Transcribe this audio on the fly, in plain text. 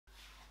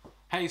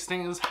Hey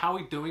Stingers, how are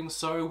we doing?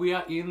 So we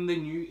are in the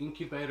new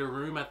incubator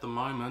room at the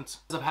moment.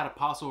 As I've had a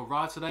parcel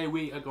arrive today,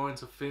 we are going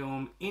to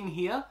film in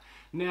here.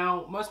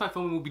 Now, most of my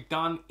filming will be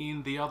done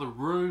in the other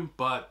room,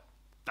 but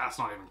that's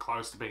not even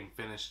close to being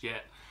finished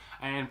yet.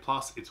 And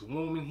plus, it's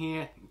warm in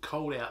here and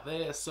cold out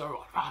there, so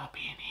I'd rather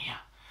be in here.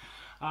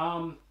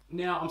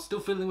 Now, I'm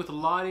still fiddling with the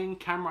lighting,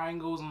 camera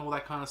angles, and all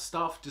that kind of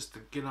stuff, just to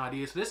get an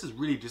idea. So this is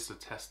really just a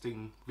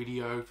testing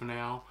video for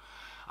now.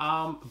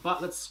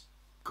 But let's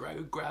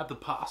grab the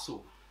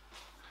parcel.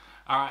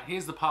 Alright,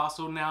 here's the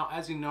parcel. Now,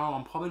 as you know,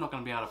 I'm probably not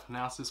going to be able to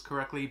pronounce this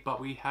correctly,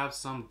 but we have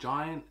some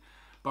giant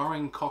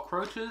burrowing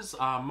cockroaches,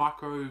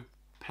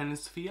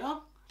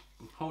 Macropanesthia.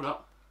 Hold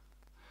up.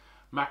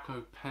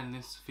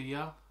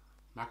 Macropanesthia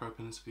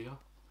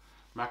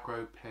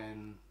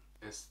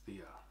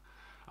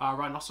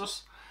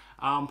Rhinoceros.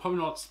 Probably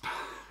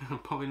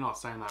not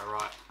saying that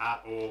right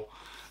at all,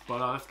 but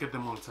let's get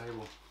them on the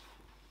table.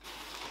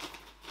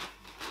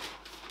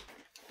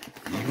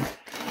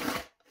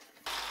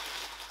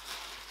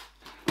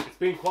 It's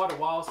been quite a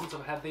while since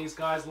I've had these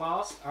guys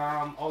last.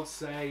 I would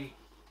say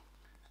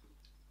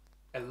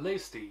at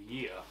least a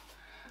year.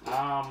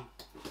 But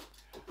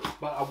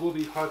I will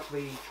be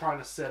hopefully trying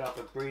to set up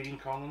a breeding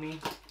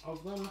colony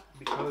of them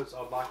because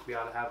I'd like to be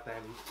able to have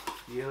them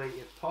yearly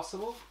if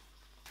possible.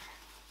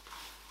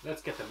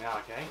 Let's get them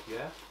out, okay?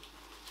 Yeah.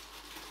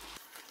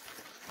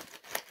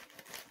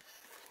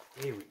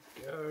 Here we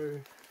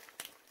go.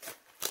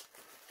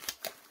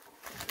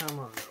 Come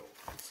on,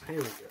 girls. Here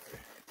we go.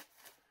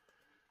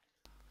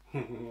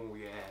 Oh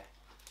yeah.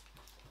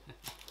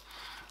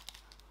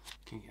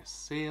 Can you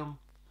see them?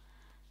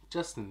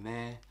 Just in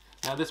there.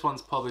 Now this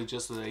one's probably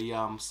just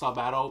a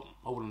sub-adult.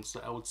 I would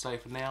say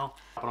for now,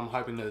 but I'm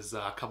hoping there's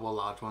a couple of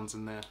large ones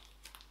in there.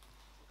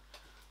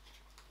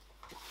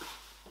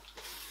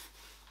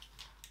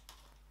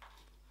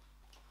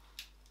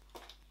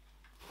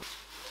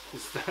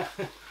 I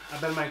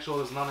better make sure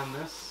there's none in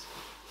this.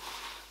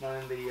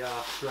 None in the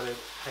shredded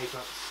paper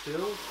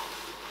still.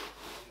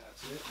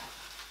 That's it.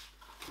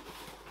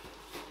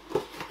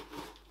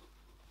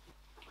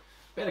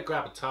 Better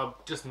grab a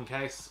tub just in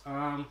case.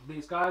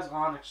 These guys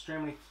aren't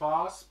extremely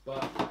fast,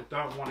 but I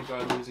don't want to go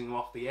losing them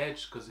off the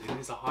edge because it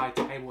is a high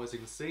table, as you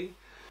can see.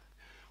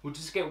 We'll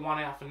just get one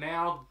out for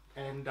now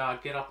and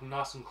get up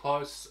nice and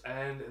close,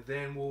 and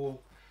then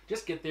we'll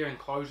just get their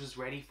enclosures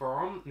ready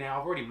for them. Now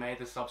I've already made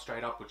the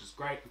substrate up, which is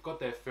great. We've got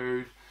their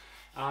food,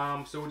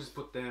 so we'll just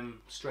put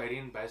them straight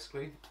in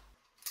basically.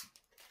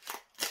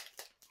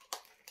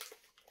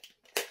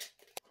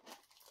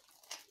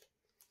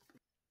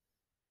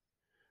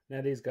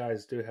 Now these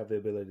guys do have the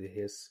ability to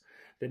hiss.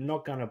 They're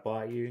not going to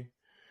bite you.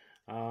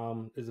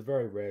 There's a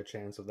very rare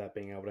chance of that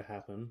being able to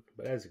happen,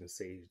 but as you can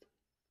see,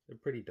 they're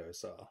pretty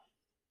docile.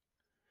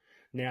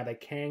 Now they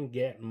can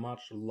get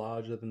much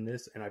larger than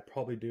this, and I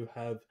probably do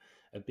have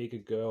a bigger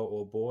girl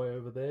or boy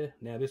over there.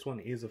 Now this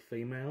one is a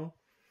female,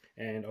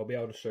 and I'll be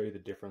able to show you the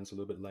difference a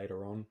little bit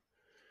later on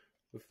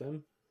with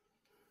them.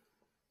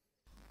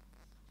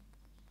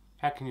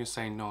 How can you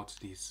say no to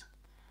these?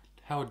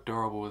 How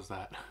adorable is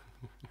that?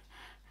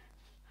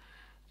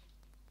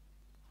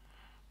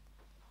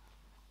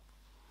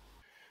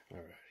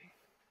 Alrighty,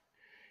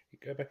 you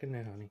go back in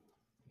there, honey.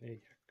 There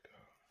you go.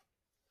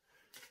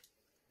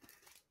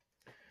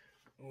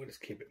 We'll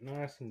just keep it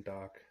nice and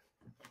dark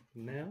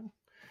now,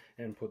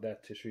 and put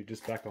that tissue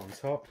just back on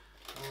top.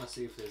 I want to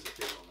see if there's a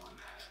bigger one.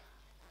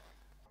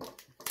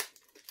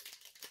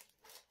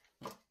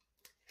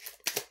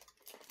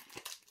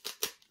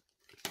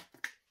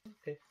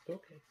 Okay, it's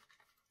okay.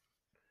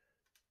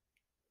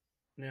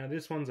 Now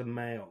this one's a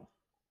male.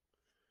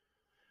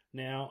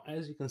 Now,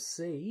 as you can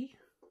see,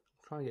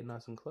 try and get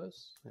nice and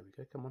close. There we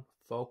go, come on,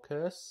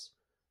 focus.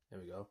 There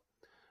we go.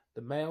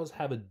 The males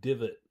have a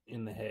divot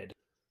in the head.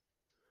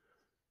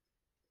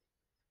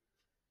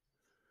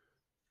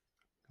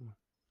 Come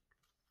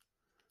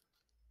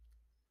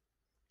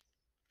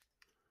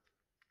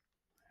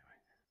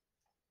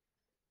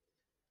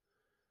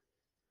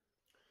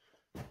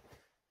on.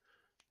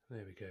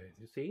 There we go.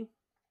 You see?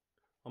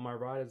 On my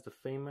right is the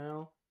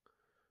female.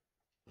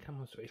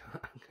 Come on,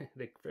 sweetheart.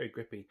 They're very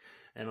grippy.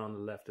 And on the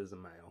left is the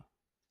male.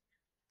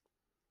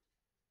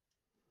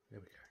 There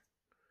we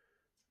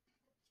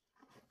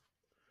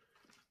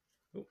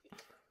go. Oh,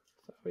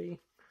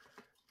 sorry.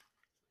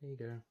 There you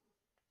go.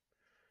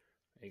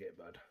 There you go,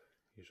 bud.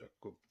 You're a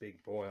good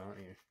big boy, aren't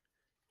you?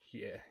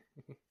 Yeah.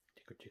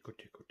 Tickle, tickle,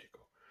 tickle,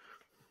 tickle.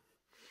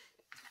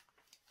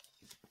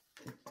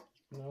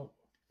 No,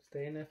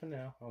 stay in there for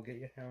now. I'll get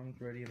your hound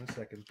ready in a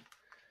second.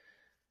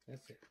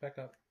 That's it. Back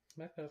up.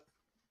 Back up.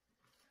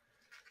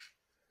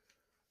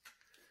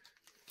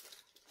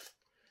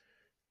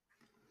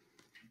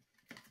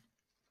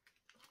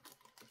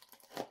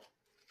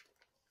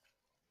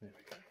 There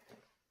we go.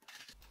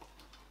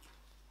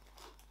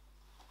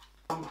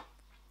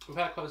 We've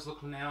had a close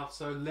look now,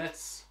 so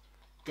let's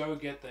go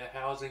get their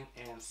housing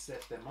and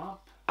set them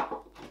up.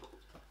 Put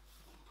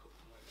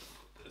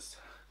this.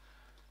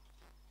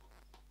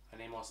 I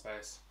need more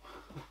space.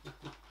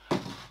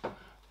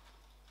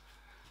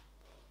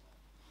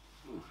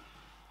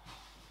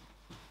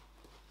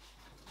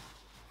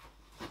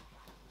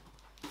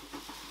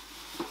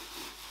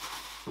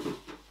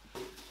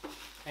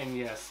 And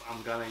yes,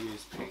 I'm gonna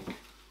use pink.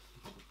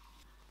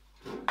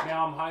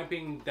 Now I'm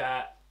hoping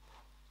that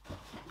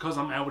because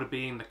I'm able to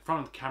be in the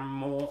front of the camera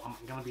more, I'm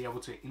gonna be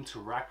able to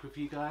interact with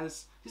you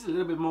guys just a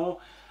little bit more.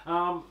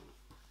 I'm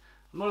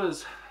not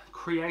as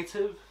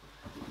creative.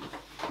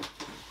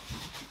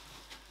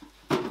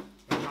 I'm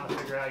trying to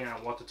figure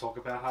out, what to talk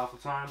about half the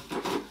time.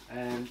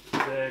 And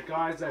the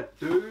guys that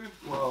do,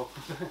 well,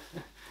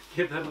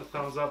 give them a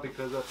thumbs up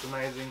because that's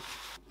amazing.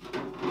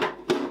 There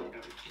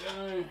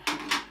we go.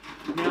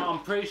 Now I'm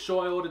pretty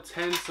sure I ordered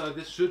 10, so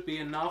this should be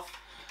enough.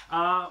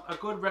 A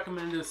good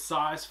recommended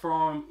size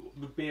for them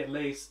would be at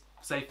least,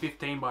 say,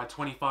 15 by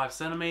 25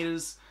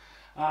 centimeters.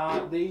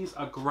 These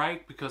are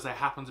great because they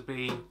happen to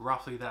be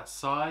roughly that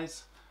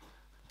size.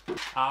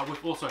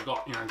 We've also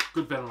got,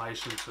 good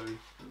ventilation too.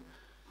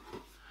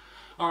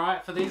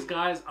 Alright, for these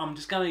guys, I'm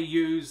just going to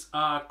use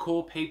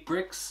core peat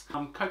bricks.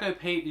 Cocoa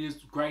peat is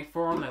great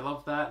for them, they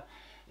love that.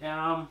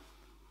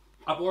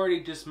 I've already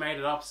just made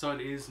it up so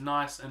it is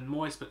nice and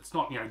moist, but it's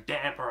not,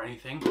 damp or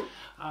anything.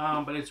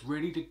 But it's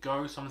ready to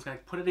go, so I'm just going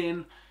to put it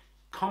in,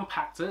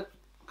 compact it,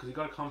 because you've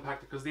got to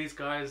compact it, because these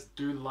guys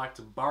do like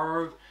to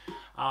burrow.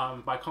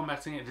 By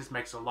compacting it, it just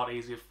makes it a lot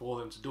easier for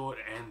them to do it,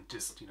 and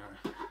just,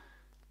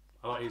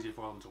 a lot easier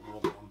for them to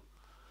walk on.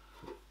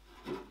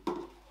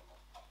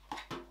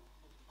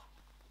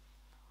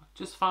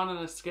 Just found an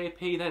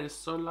escapee, that is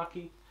so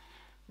lucky.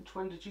 Which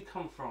one did you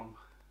come from?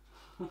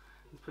 Let's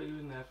put you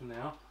in there for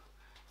now.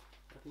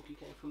 I think you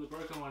came from the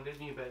broken one,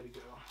 didn't you, baby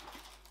girl?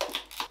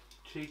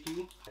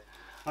 Cheeky.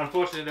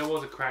 Unfortunately, there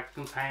was a cracked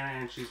container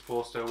and she's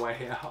forced her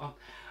way out.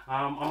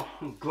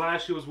 I'm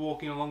glad she was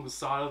walking along the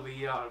side of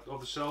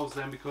the shelves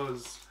then,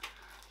 because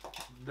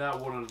that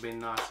wouldn't have been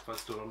nice if I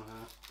stood on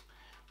her.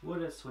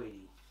 What a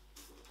sweetie.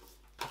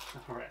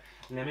 Alright,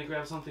 let me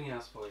grab something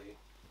else for you.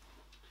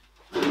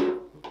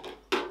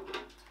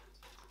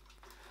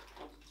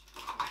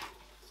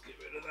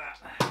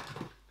 That.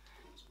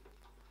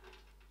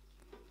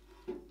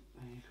 There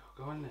you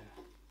go, go in there.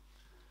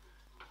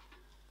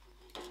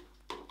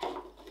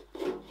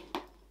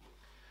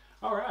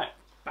 Alright,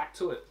 back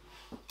to it.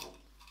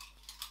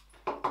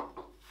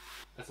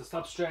 That's the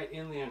substrate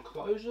in the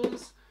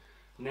enclosures.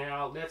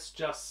 Now let's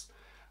just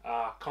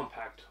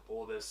compact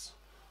all this.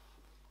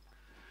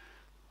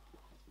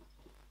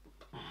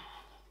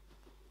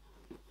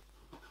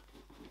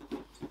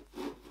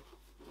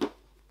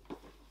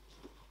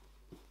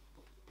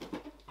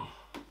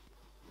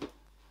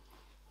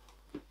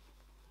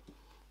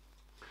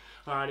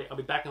 Alrighty, I'll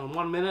be back in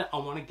 1 minute. I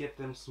want to get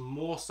them some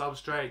more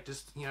substrate.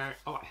 Just, you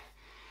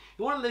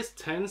want at least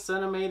 10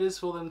 centimeters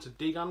for them to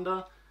dig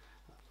under.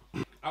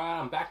 Alright,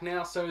 I'm back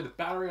now. So the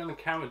battery on the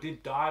camera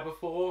did die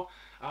before,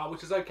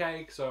 which is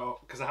okay,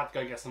 because I have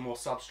to go get some more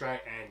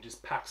substrate and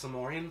just pack some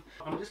more in.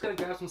 I'm just going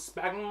to grab some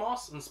sphagnum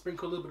moss and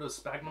sprinkle a little bit of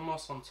sphagnum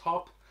moss on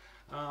top.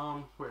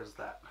 Where is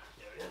that?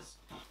 There it is.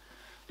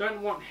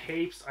 Don't want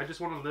heaps. I just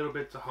want a little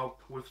bit to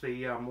help with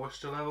the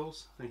moisture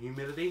levels, the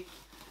humidity.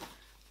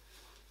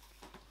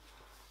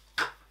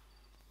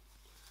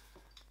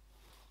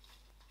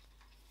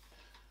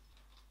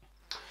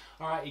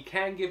 Alright, you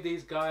can give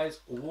these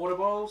guys water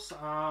bowls.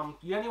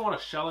 You only want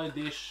a shallow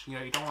dish, you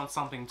don't want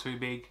something too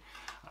big.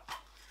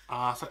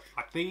 So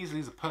like these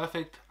are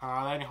perfect. They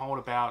only hold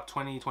about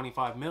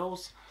 20-25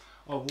 mils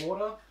of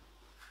water.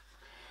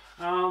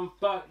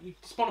 But you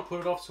just want to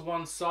put it off to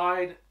one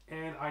side,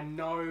 and I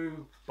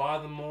know by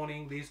the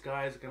morning these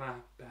guys are going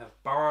to have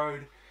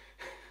burrowed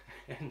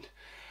and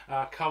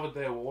covered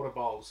their water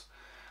bowls.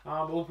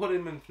 We'll put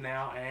them in for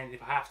now, and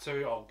if I have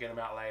to, I'll get them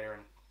out later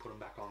and put them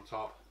back on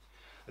top.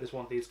 I just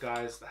want these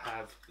guys to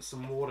have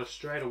some water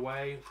straight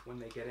away when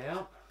they get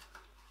out,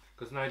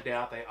 because no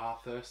doubt they are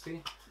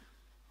thirsty.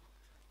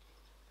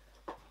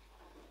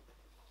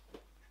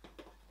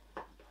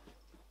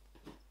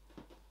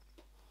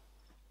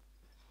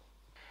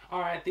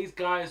 Alright, these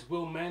guys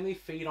will mainly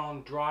feed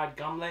on dried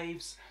gum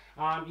leaves.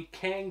 You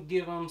can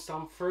give them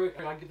some fruit.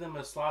 I give them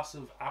a slice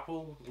of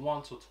apple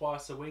once or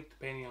twice a week,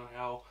 depending on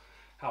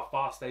how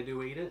fast they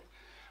do eat it.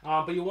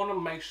 But you want to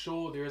make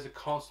sure there is a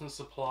constant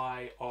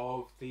supply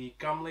of the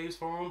gum leaves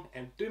for them,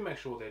 and do make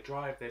sure they're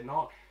dry. If they're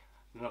not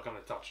going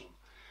to touch them.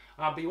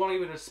 But you want to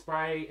give it a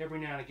spray every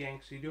now and again,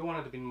 because you do want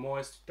it to be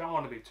moist, don't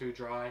want it to be too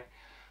dry.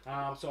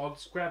 So I'll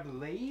just grab the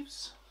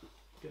leaves,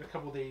 get a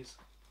couple of these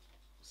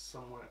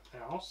somewhere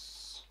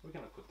else. We're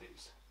going to put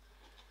these.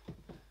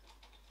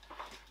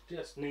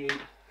 Just need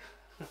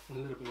a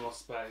little bit more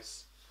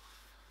space.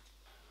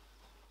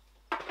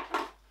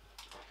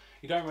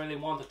 You don't really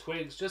want the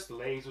twigs, just the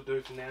leaves will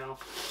do for now.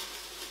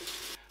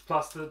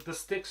 Plus the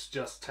sticks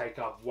just take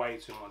up way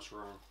too much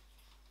room.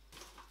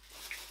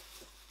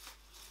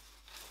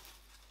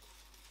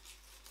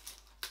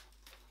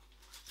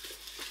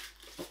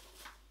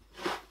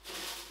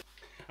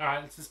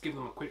 Alright, let's just give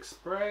them a quick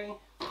spray.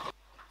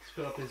 Let's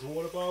fill up these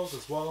water bowls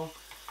as well.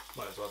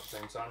 Might as well at the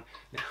same time.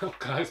 Now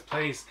guys,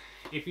 please,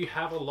 if you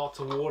have a lot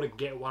of water,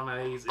 get one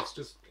of these.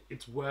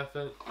 It's worth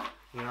it.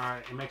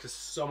 It makes it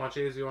so much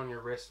easier on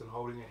your wrist than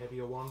holding a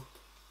heavier one.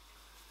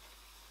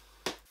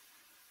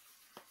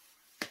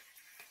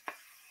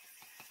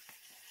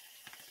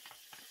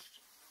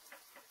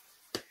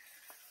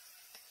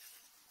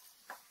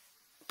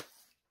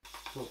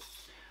 Cool.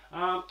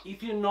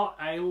 If you're not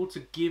able to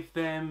give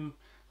them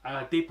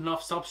deep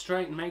enough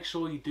substrate, make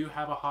sure you do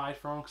have a hide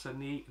for them,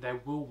 because they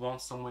will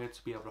want somewhere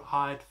to be able to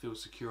hide, feel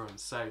secure and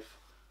safe.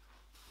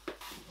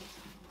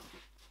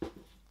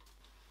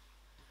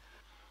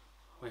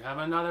 We have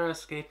another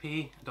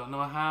escapee. Don't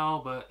know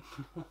how, but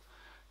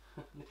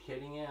they're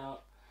getting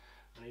out.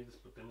 I need to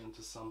put them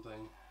into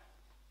something.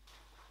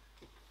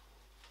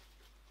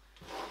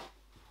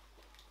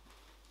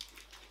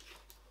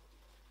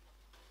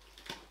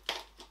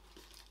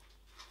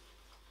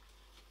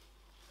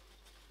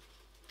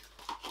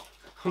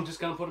 I'm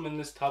just going to put them in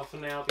this tub for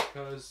now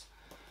because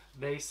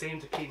they seem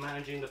to keep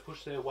managing to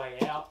push their way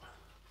out.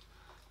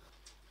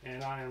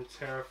 And I am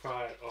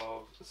terrified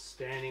of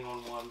standing on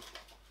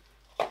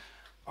one.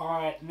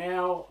 Alright,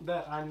 now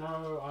that I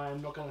know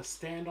I'm not going to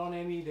stand on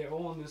any, they're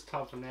all in this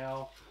tub for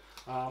now.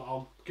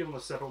 I'll give them a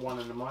separate one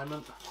in a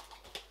moment.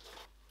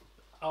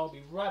 I'll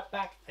be right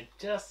back. I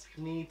just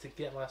need to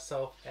get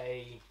myself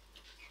a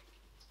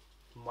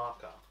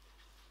marker.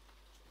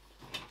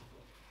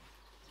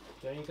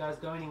 Don't you guys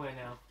go anywhere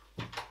now.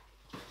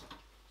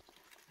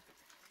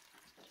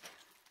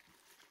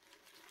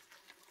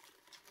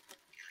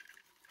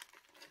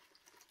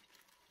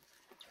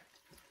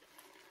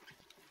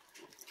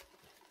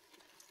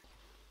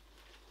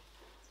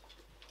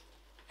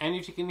 And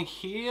if you can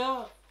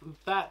hear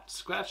that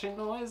scratching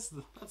noise,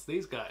 that's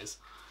these guys.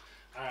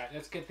 Alright,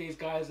 let's get these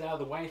guys out of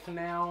the way for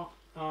now.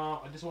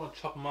 I just want to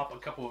chop them up a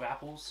couple of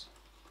apples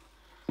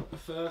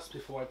first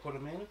before I put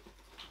them in.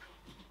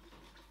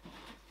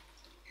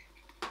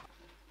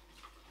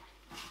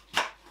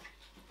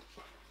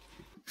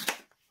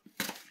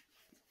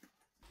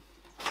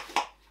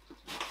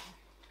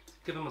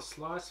 Give them a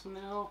slice for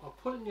now. I'll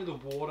put it near the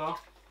water.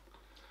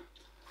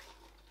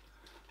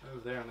 Over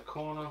there in the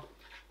corner.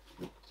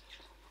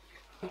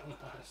 I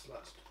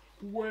sliced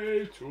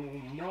way too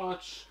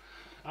much.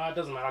 It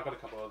doesn't matter, I've got a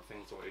couple other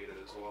things to eat it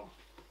as well.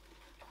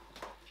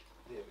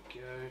 There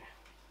we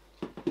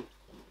go.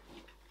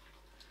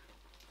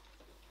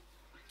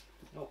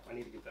 Oh, I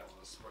need to give that one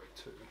a spray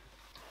too.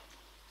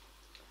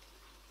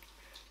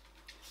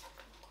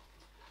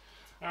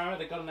 Alright,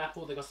 they got an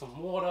apple, they got some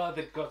water,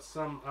 they've got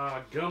some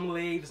gum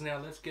leaves. Now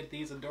let's get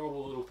these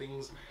adorable little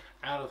things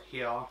out of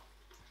here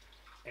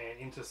and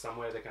into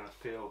somewhere they're going to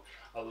feel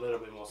a little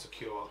bit more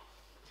secure.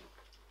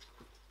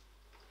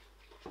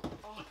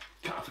 Oh,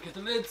 can't forget the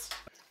lids.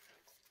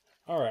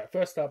 Alright,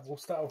 first up we'll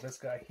start with this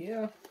guy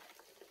here.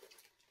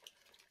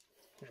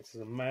 This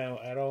is a male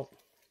adult.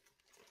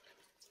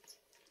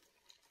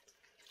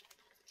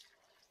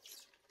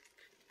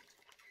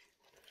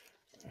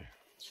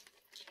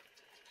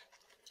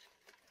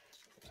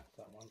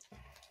 That one.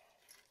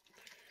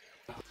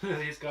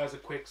 These guys are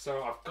quick,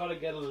 so I've got to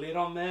get a lid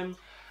on them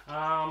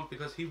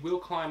because he will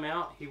climb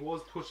out. He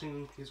was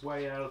pushing his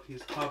way out of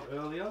his tub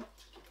earlier.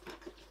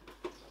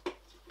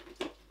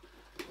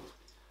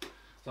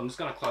 So I'm just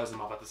going to close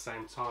them up at the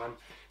same time.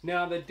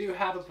 Now they do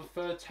have a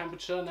preferred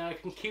temperature. Now I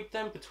can keep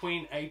them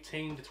between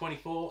 18 to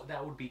 24.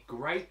 That would be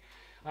great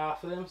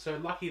for them. So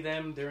lucky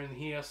them, they're in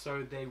here,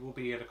 so they will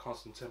be at a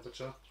constant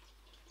temperature.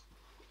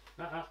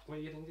 Where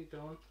do you think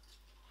they're going?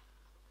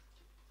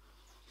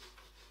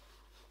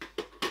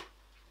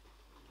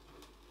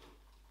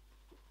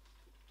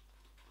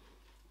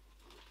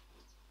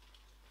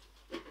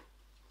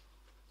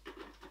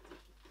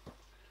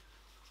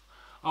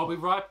 I'll be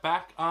right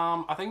back.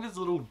 I think there's a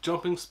little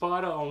jumping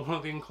spider on one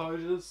of the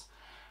enclosures.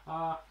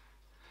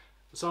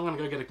 So I'm going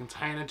to go get a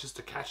container just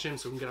to catch him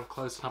so we can get up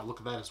close and have a look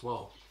at that as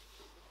well.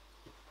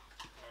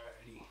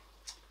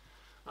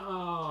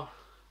 Alrighty.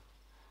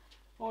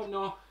 Oh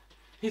no,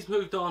 he's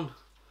moved on.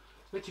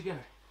 Where'd you go?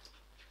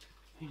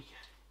 There you go.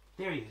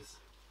 There he is.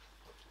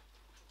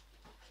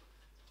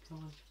 Come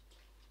on.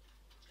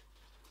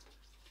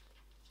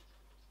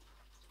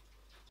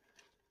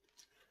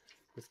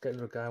 This good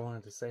little guy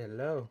wanted to say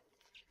hello.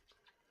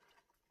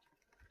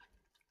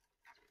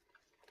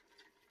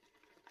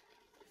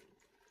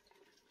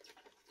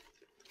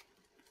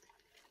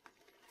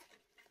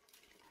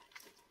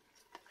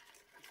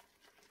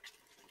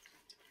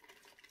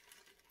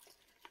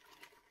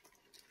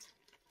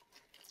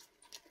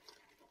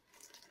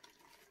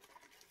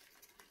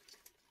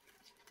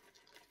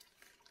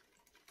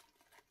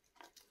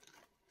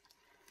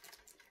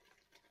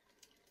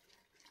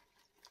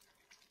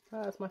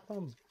 Ah, that's my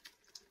thumb.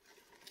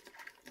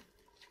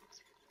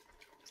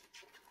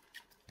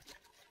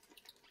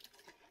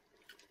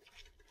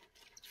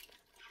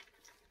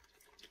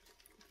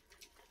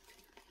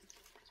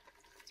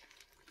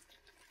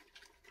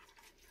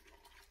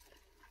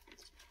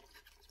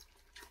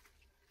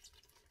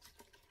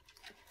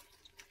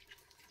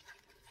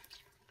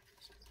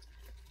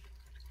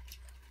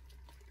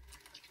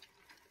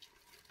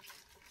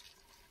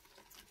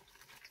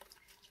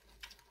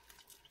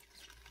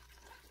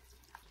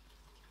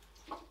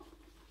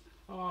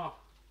 Oh,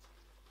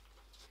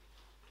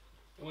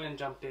 it went and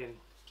jumped in.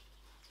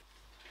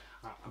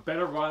 I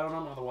better ride on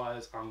him,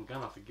 otherwise I'm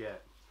gonna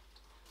forget.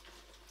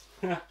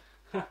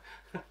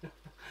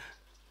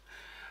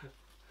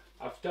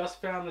 I've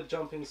just found the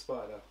jumping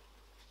spider.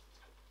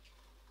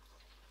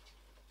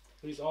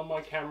 He's on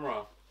my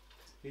camera.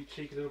 You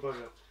cheeky little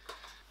bugger.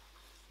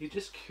 You're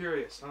just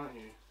curious, aren't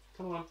you?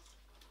 Come on.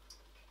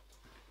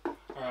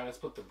 Alright, let's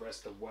put the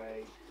rest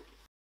away.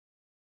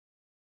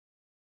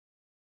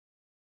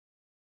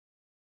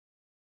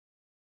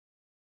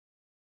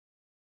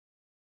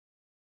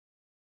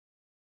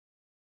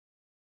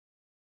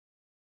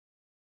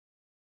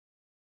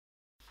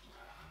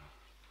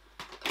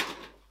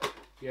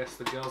 Yes,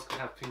 the girls can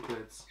have pink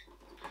lids.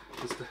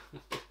 Just to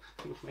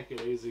make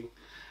it easy.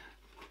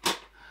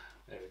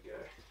 There we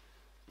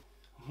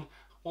go.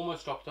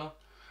 Almost dropped her.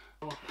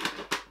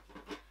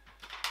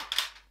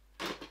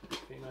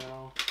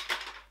 Female.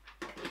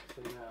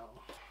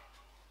 Female.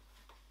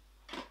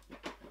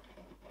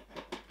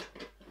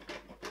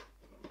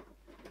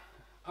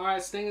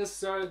 Alright, stingers,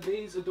 so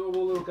these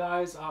adorable little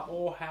guys are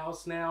all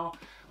housed now.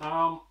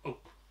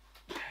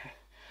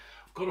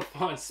 Got to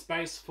find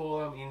space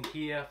for them in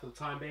here for the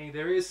time being.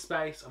 There is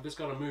space, I've just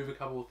got to move a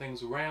couple of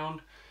things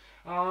around.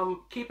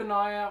 Keep an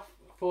eye out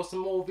for some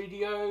more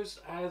videos,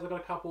 as I've got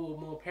a couple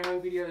more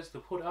pairing videos to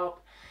put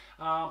up.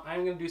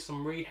 I'm going to do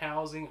some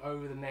rehousing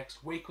over the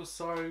next week or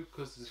so,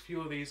 because there's a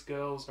few of these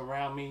girls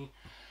around me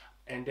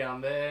and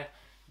down there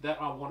that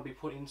I want to be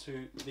put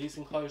into these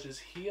enclosures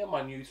here,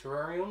 my new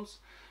terrariums.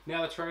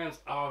 Now the terrariums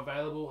are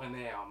available and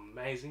they are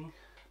amazing.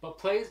 But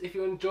please, if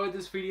you enjoyed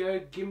this video,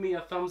 give me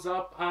a thumbs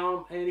up.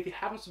 And if you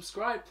haven't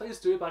subscribed, please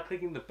do by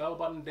clicking the bell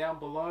button down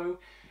below.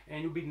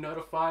 And you'll be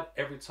notified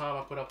every time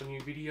I put up a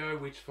new video,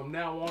 which from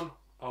now on,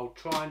 I'll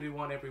try and do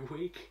one every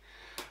week.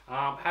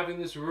 Having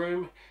this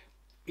room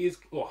is,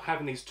 well,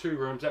 having these two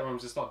rooms, that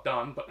room's just not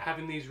done, but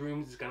having these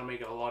rooms is going to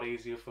make it a lot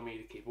easier for me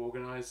to keep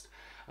organized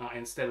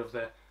instead of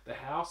the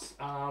house.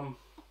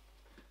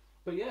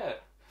 But yeah,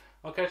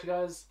 I'll catch you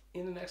guys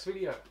in the next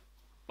video.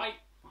 Bye!